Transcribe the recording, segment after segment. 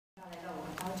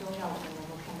中，让我们能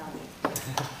够看到你。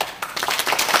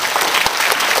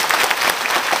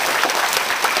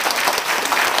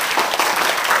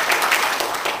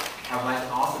I would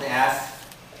like also to ask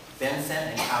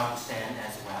Vincent and Helen to stand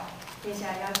as well. 接下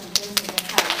来邀请Vincent跟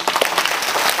Helen。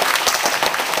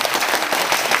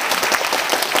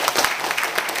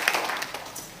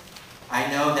I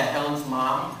know that Helen's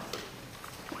mom,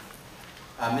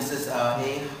 Mrs.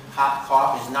 A.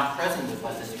 Hopcock, is not present with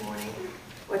us this morning.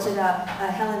 我知道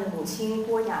Helen 的母亲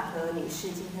郭雅和女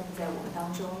士今天不在我们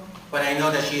当中。But I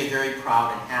know that she is very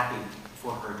proud and happy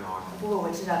for her daughter. 不过我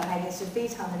知道她一定是非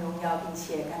常的荣耀，并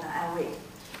且感到安慰。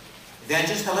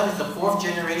Evangelist Helen is the 4th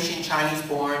generation Chinese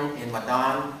born in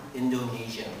Medan,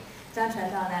 Indonesia. 张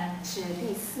传道呢是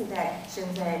第4代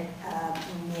生在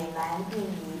缅兰印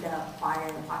尼的华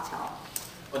侨。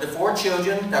Of the 4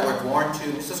 children that were born to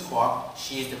Mrs. Kwok,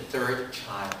 she is the 3rd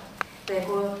child. 在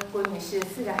郭女士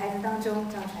4个孩子当中，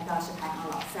张传道是排行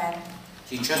老3。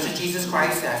She trusted Jesus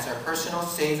Christ as her personal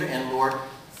Savior and Lord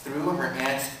through her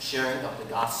aunt's sharing of the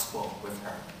gospel with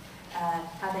her.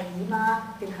 她的姨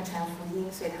妈跟她传福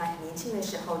音，所以她年轻的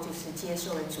时候就是接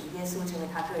受了主耶稣，成为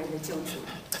她个人的救主。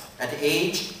At the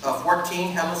age of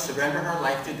 14, Helen surrendered her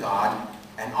life to God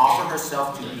and offered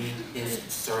herself to be His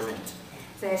servant.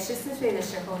 在14岁的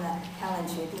时候呢 ，Helen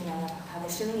决定要把她的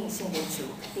生命献给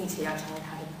主，并且要成为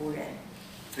他的仆人。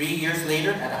3 years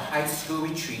later, at a high school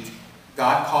retreat,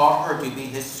 God called her to be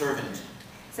His servant.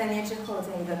 3年之后，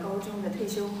在一个高中的退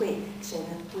休会，神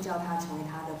呼召她成为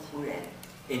他的仆人。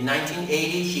In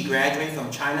 1980, she graduated from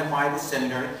China Bible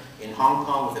Seminary in Hong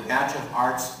Kong with a Bachelor of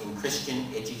Arts in Christian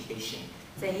Education.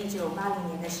 在1980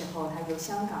年的时候，她由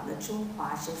香港的中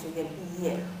华神学院毕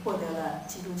业，获得了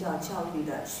基督教教育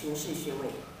的学士学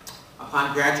位。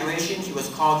Upon graduation, she was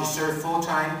called to serve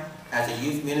full-time as a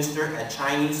youth minister at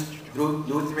Chinese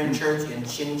Lutheran Church in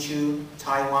Hsinchu,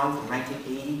 Taiwan from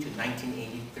 1980 to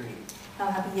 1983.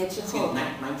 当她毕业之后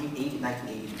 1980 to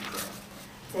 1983.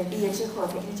 在毕业之后，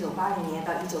在1980年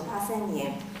到1983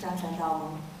年，张传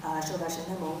道受到神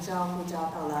的蒙召，呼召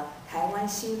到了台湾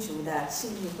新竹的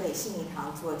信义会信义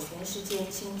堂做全世界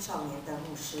青少年的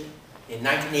牧师。In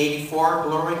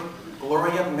 1984,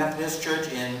 Gloria Methodist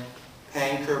Church in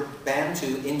Pangkep,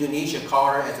 Indonesia,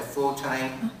 called her as a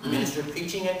full-time minister,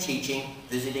 preaching and teaching,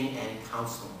 visiting and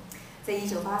counseling. 在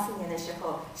1984年的时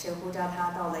候，神呼召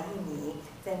他到了印尼，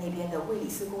在那边的卫理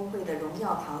斯公会的荣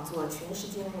耀堂做全世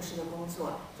界牧师的工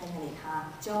作，在那里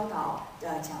他教导、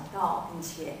讲道，并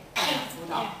且辅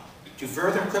导。To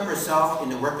further equip herself in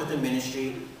the work of the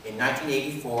ministry, in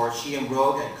 1984, she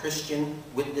enrolled at Christian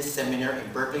Witness Seminary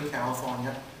in Berkeley,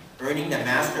 California, earning the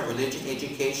Master of Religious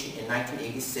Education in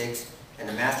 1986 and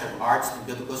the Master of Arts in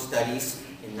Biblical Studies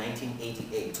in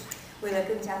 1988. 为了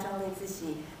更加装备自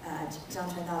己，张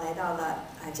传道来到了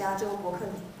加州伯克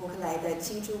莱的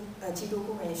基督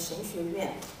工人神学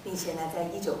院，并且呢，在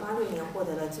1986年获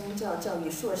得了宗教教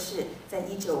育硕士，在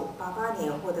1988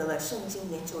年获得了圣经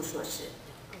研究硕士。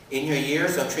In her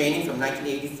years of training from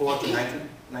 1984 to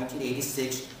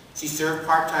 1986, she served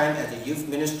part-time as a youth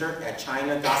minister at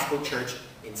China Gospel Church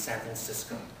in San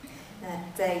Francisco.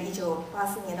 在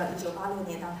1984年到1986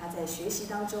年，当他在学习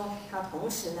当中，他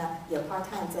同时呢也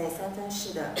part-time 在三藩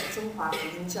市的中华福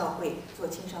音教会做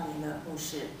青少年的牧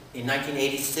师。In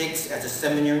 1986, as a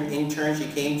seminary intern, she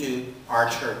came to our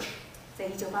church. 在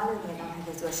1986年，当他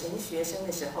在做神学生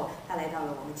的时候，他来到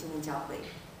了我们基督教会。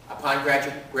Upon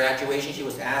graduation, she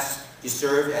was asked to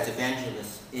serve as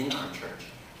evangelist in our church.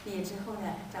 毕业之后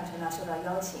呢，张传道受到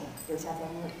邀请，留下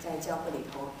在教会里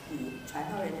头，以传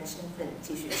道人的身份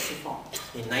继续侍奉。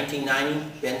In 1990,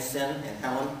 Benson and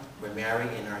Helen were married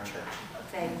in our church.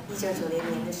 在1990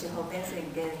年的时候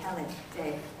 ，Benson 跟 Helen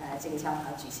在这个教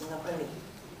堂举行了婚礼。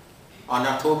On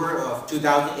October of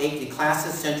 2008, the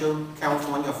Classes Central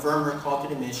California affirmed her call to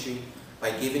the ministry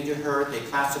by giving to her the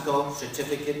classical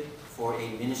certificate for a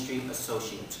ministry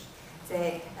associate.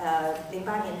 在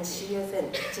08年的10月份，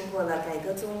经过了改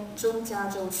革中加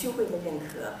州区会的认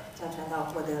可，张传道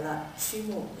获得了区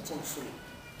牧的证书。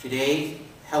Today,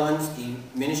 Helen's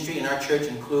ministry in our church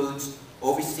includes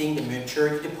overseeing the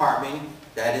maturity department,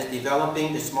 that is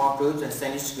developing the small groups and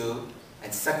Sunday school,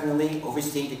 and secondly,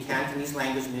 overseeing the Cantonese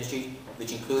language ministry,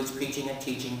 which includes preaching and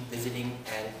teaching, visiting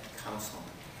and counseling.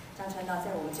 张传道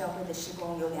在我们教会的事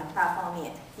工有2大方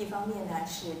面，一方面呢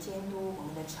是监督我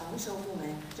们的成熟部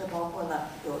门，这包括了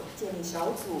有建立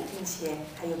小组，并且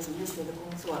还有主日学的工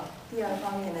作。第二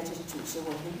方面呢就是主持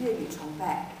我们的粤语崇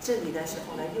拜，这里的时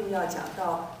候呢又要讲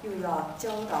道，又要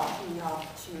教导，又要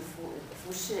去服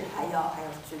侍，还要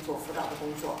去做辅导的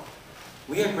工作。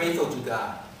We are grateful to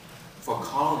God for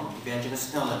calling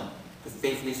Evangelist Helen to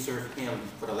faithfully serve Him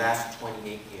for the last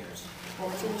 28 years. 我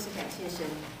们真的是感谢神，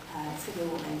赐给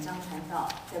我们张传道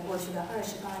在过去的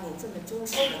28年这么忠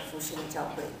实的服侍的教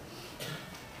会。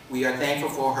We are thankful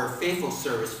for her faithful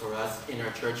service for us in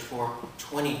our church for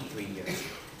 23 years.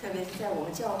 特别是在我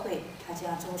们教会，她这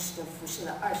样忠实的服侍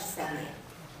了23年。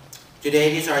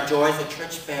Today it is our joy as a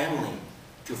church family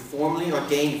to formally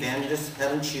ordain Evangelist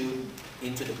Helen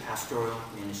into the pastoral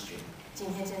ministry.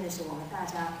 今天真的是我们大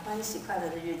家欢喜快乐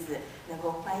的日子，能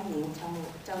够欢迎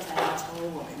张传道成为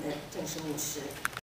我们的正式牧师。